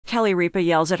Kelly Ripa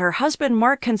yells at her husband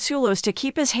Mark Consuelos to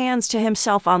keep his hands to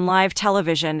himself on live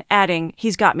television, adding,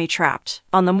 "He's got me trapped."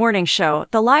 On the morning show,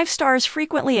 the live stars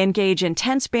frequently engage in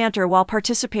tense banter while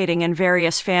participating in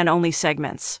various fan-only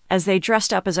segments. As they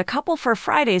dressed up as a couple for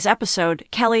Friday's episode,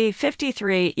 Kelly,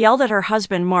 53, yelled at her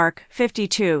husband Mark,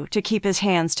 52, to keep his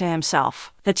hands to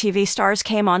himself. The TV stars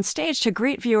came on stage to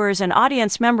greet viewers and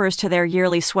audience members to their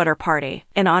yearly sweater party.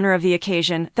 In honor of the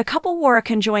occasion, the couple wore a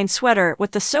conjoined sweater,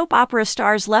 with the soap opera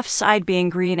star's left side being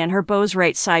green and her beau's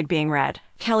right side being red.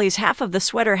 Kelly's half of the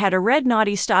sweater had a red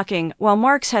naughty stocking, while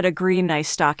Mark's had a green nice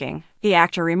stocking. The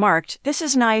actor remarked, "This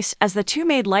is nice," as the two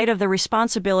made light of the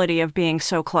responsibility of being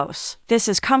so close. "This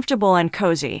is comfortable and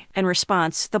cozy." In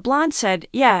response, the blonde said,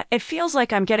 "Yeah, it feels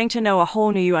like I'm getting to know a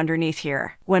whole new you underneath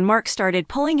here." When Mark started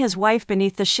pulling his wife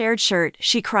beneath the shared shirt,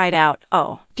 she cried out,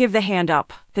 "Oh, give the hand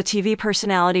up." The TV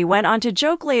personality went on to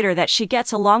joke later that she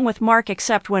gets along with Mark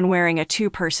except when wearing a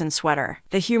two-person sweater.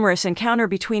 The humorous encounter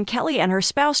between Kelly and her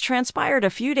spouse transpired a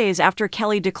few days after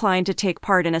Kelly declined to take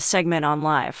part in a segment on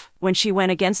Live. When she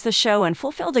went against the show and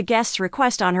fulfilled a guest's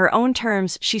request on her own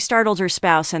terms, she startled her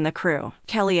spouse and the crew.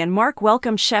 Kelly and Mark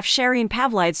welcomed chef Shireen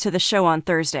Pavlides to the show on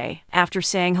Thursday. After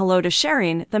saying hello to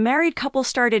Shireen, the married couple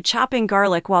started chopping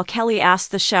garlic while Kelly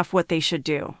asked the chef what they should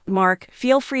do. "Mark,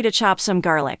 feel free to chop some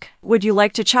garlic. Would you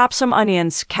like to chop some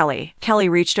onions, Kelly?" Kelly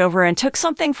reached over and took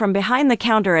something from behind the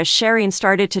counter as Shireen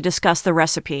started to discuss the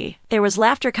recipe. There was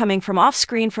laughter coming from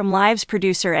off-screen from Live's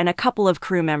producer and a couple of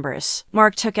crew members.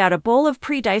 Mark took out a bowl of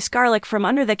pre-diced garlic from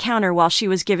under the counter while she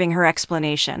was giving her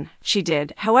explanation. She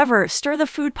did, however, stir the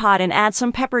food pot and add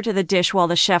some pepper to the dish while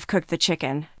the chef cooked the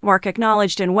chicken. Mark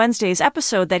acknowledged in Wednesday's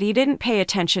episode that he didn't pay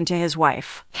attention to his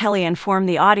wife. Kelly informed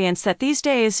the audience that these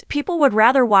days, people would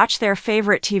rather watch their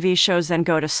favorite TV shows than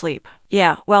go to sleep.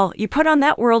 "Yeah, well, you put on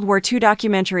that World War II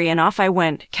documentary and off I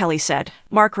went," Kelly said.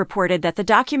 Mark reported that the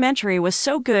documentary was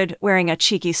so good, wearing a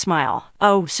cheeky smile.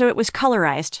 "Oh, so it was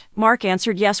colorized?" Mark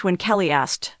answered yes when Kelly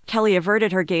asked. Kelly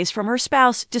averted her gaze from her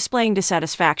spouse, displaying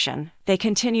dissatisfaction. They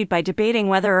continued by debating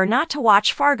whether or not to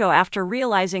watch Fargo after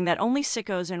realizing that only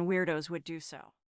sickos and weirdos would do so.